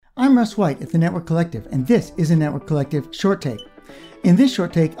I'm Russ White at the Network Collective, and this is a Network Collective Short Take. In this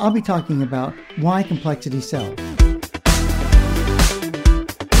short take, I'll be talking about why complexity sells.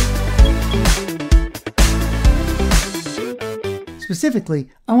 Specifically,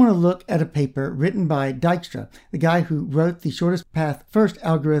 I want to look at a paper written by Dijkstra, the guy who wrote the shortest path first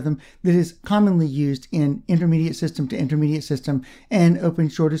algorithm that is commonly used in intermediate system to intermediate system and open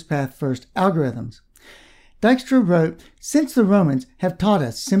shortest path first algorithms. Dijkstra wrote, "Since the Romans have taught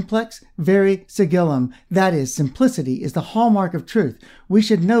us simplex vere sigillum, that is, simplicity is the hallmark of truth, we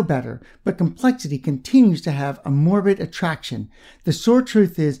should know better, but complexity continues to have a morbid attraction. The sore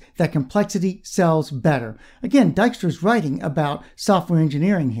truth is that complexity sells better." Again, Dijkstra is writing about software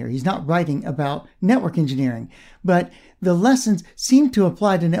engineering here. He's not writing about network engineering, but the lessons seem to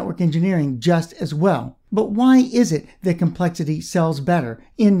apply to network engineering just as well. But why is it that complexity sells better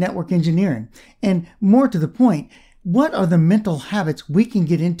in network engineering? And more to the point, what are the mental habits we can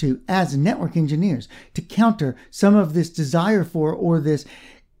get into as network engineers to counter some of this desire for or this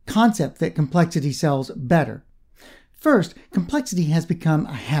concept that complexity sells better? First, complexity has become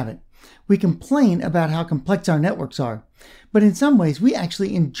a habit. We complain about how complex our networks are, but in some ways we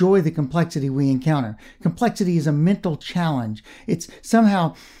actually enjoy the complexity we encounter. Complexity is a mental challenge. It's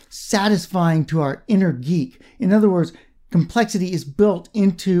somehow satisfying to our inner geek. In other words, complexity is built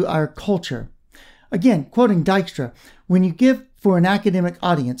into our culture. Again, quoting Dijkstra, when you give for an academic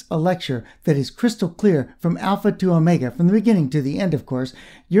audience a lecture that is crystal clear from alpha to omega, from the beginning to the end, of course,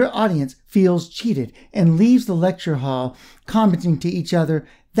 your audience feels cheated and leaves the lecture hall commenting to each other,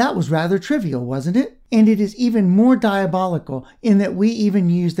 "That was rather trivial, wasn't it?" And it is even more diabolical in that we even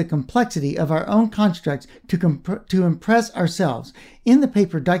use the complexity of our own constructs to impress ourselves. In the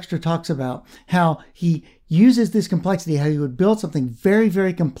paper, Dijkstra talks about how he uses this complexity, how he would build something very,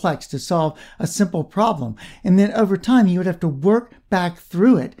 very complex to solve a simple problem. And then over time, he would have to work back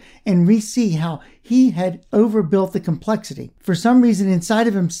through it and re-see how he had overbuilt the complexity. For some reason inside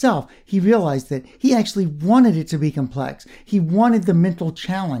of himself, he realized that he actually wanted it to be complex. He wanted the mental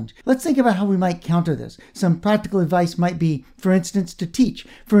challenge. Let's think about how we might counter this. Some practical advice might be, for instance, to teach.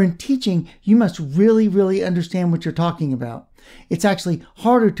 For in teaching, you must really, really understand what you're talking about. It's actually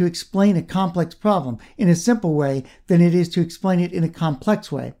harder to explain a complex problem in a simple way than it is to explain it in a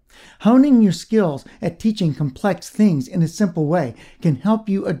complex way. Honing your skills at teaching complex things in a simple way can help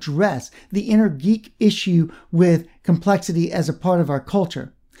you address the inner geek issue with complexity as a part of our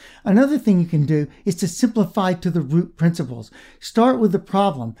culture. Another thing you can do is to simplify to the root principles. Start with the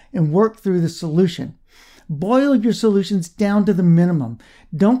problem and work through the solution. Boil your solutions down to the minimum.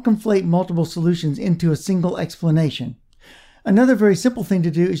 Don't conflate multiple solutions into a single explanation. Another very simple thing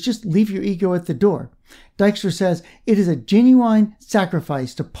to do is just leave your ego at the door. Dijkstra says, "It is a genuine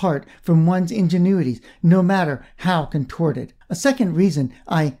sacrifice to part from one's ingenuities, no matter how contorted." A second reason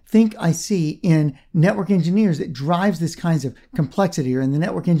I think I see in network engineers that drives this kind of complexity, or in the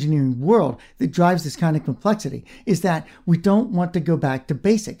network engineering world that drives this kind of complexity, is that we don't want to go back to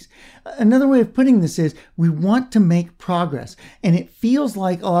basics. Another way of putting this is we want to make progress. And it feels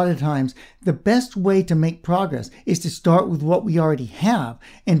like a lot of times the best way to make progress is to start with what we already have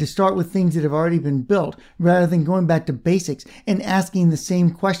and to start with things that have already been built rather than going back to basics and asking the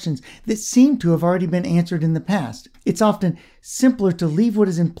same questions that seem to have already been answered in the past. It's often simpler to leave what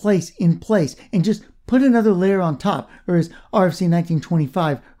is in place and just put another layer on top, or as RFC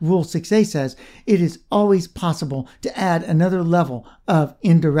 1925 Rule 6A says, it is always possible to add another level of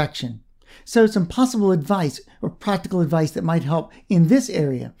indirection. So some possible advice or practical advice that might help in this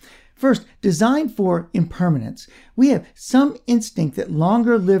area. First, design for impermanence. We have some instinct that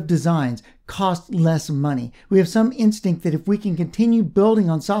longer-lived designs cost less money. We have some instinct that if we can continue building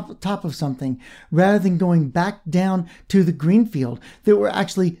on top of something rather than going back down to the greenfield, that we're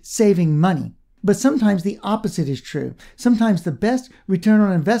actually saving money. But sometimes the opposite is true. Sometimes the best return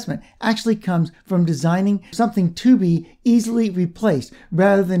on investment actually comes from designing something to be easily replaced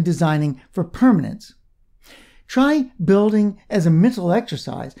rather than designing for permanence. Try building as a mental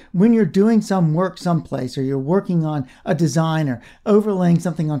exercise when you're doing some work someplace, or you're working on a design or overlaying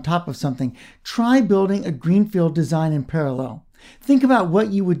something on top of something. Try building a greenfield design in parallel. Think about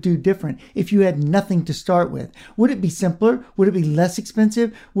what you would do different if you had nothing to start with. Would it be simpler? Would it be less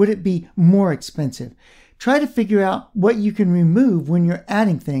expensive? Would it be more expensive? Try to figure out what you can remove when you're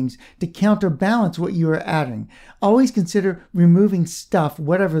adding things to counterbalance what you are adding. Always consider removing stuff,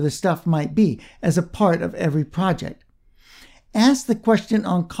 whatever the stuff might be, as a part of every project. Ask the question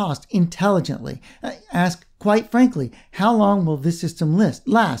on cost intelligently. Ask, quite frankly, how long will this system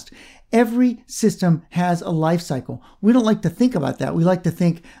last? Every system has a life cycle. We don't like to think about that. We like to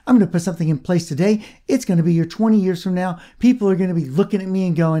think, I'm going to put something in place today. It's going to be here 20 years from now. People are going to be looking at me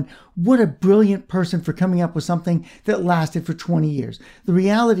and going, what a brilliant person for coming up with something that lasted for 20 years. The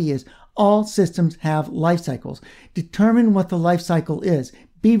reality is all systems have life cycles. Determine what the life cycle is.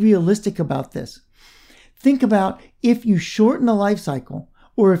 Be realistic about this. Think about if you shorten the life cycle,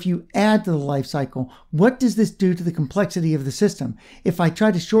 or if you add to the life cycle, what does this do to the complexity of the system? If I try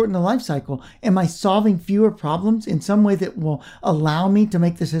to shorten the life cycle, am I solving fewer problems in some way that will allow me to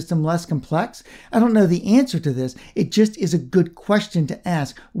make the system less complex? I don't know the answer to this. It just is a good question to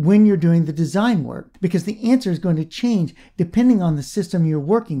ask when you're doing the design work, because the answer is going to change depending on the system you're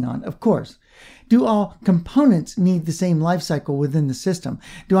working on, of course. Do all components need the same life cycle within the system?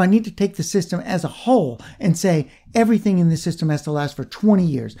 Do I need to take the system as a whole and say everything in the system has to last for 20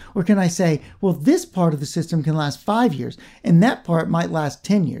 years? Or can I say, well, this part of the system can last 5 years and that part might last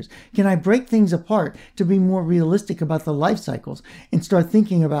 10 years? Can I break things apart to be more realistic about the life cycles and start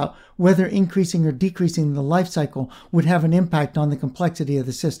thinking about whether increasing or decreasing the life cycle would have an impact on the complexity of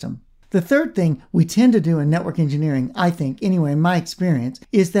the system? The third thing we tend to do in network engineering, I think, anyway, in my experience,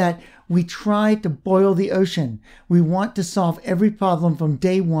 is that we try to boil the ocean. We want to solve every problem from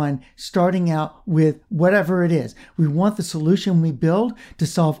day one, starting out with whatever it is. We want the solution we build to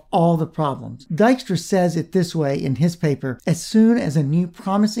solve all the problems. Dijkstra says it this way in his paper: as soon as a new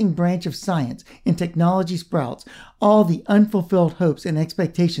promising branch of science and technology sprouts, all the unfulfilled hopes and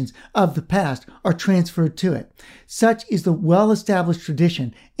expectations of the past are transferred to it. Such is the well-established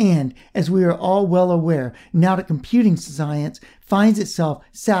tradition, and, as we are all well aware, now that computing science finds itself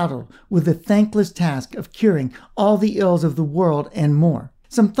saddled with the thankless task of curing all the ills of the world and more.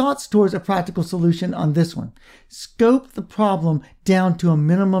 Some thoughts towards a practical solution on this one. Scope the problem down to a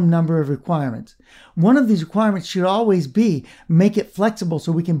minimum number of requirements. One of these requirements should always be make it flexible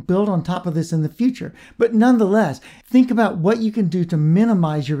so we can build on top of this in the future. But nonetheless, think about what you can do to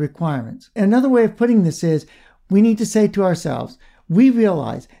minimize your requirements. Another way of putting this is we need to say to ourselves, we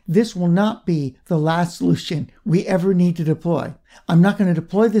realize this will not be the last solution we ever need to deploy. I'm not going to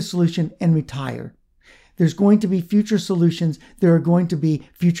deploy this solution and retire. There's going to be future solutions. There are going to be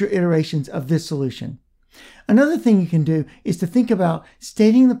future iterations of this solution. Another thing you can do is to think about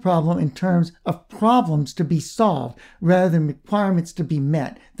stating the problem in terms of problems to be solved rather than requirements to be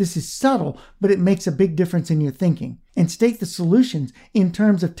met. This is subtle, but it makes a big difference in your thinking. And state the solutions in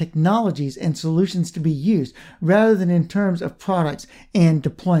terms of technologies and solutions to be used rather than in terms of products and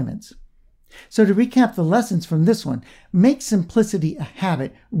deployments. So to recap the lessons from this one, make simplicity a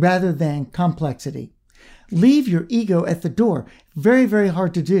habit rather than complexity. Leave your ego at the door. Very, very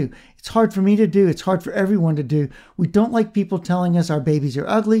hard to do. It's hard for me to do. It's hard for everyone to do. We don't like people telling us our babies are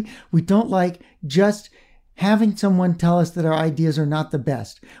ugly. We don't like just having someone tell us that our ideas are not the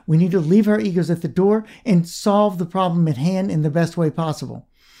best. We need to leave our egos at the door and solve the problem at hand in the best way possible.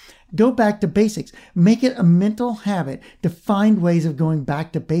 Go back to basics. Make it a mental habit to find ways of going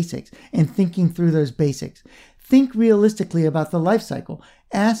back to basics and thinking through those basics. Think realistically about the life cycle.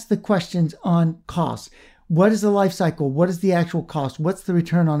 Ask the questions on costs. What is the life cycle? What is the actual cost? What's the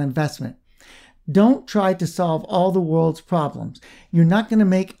return on investment? Don't try to solve all the world's problems. You're not going to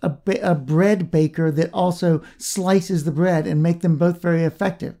make a bread baker that also slices the bread and make them both very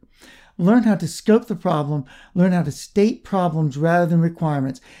effective. Learn how to scope the problem, learn how to state problems rather than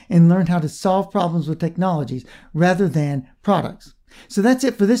requirements, and learn how to solve problems with technologies rather than products. So that's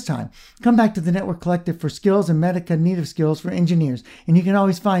it for this time. Come back to the Network Collective for skills and metacognitive skills for engineers. And you can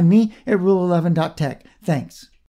always find me at rule11.tech. Thanks.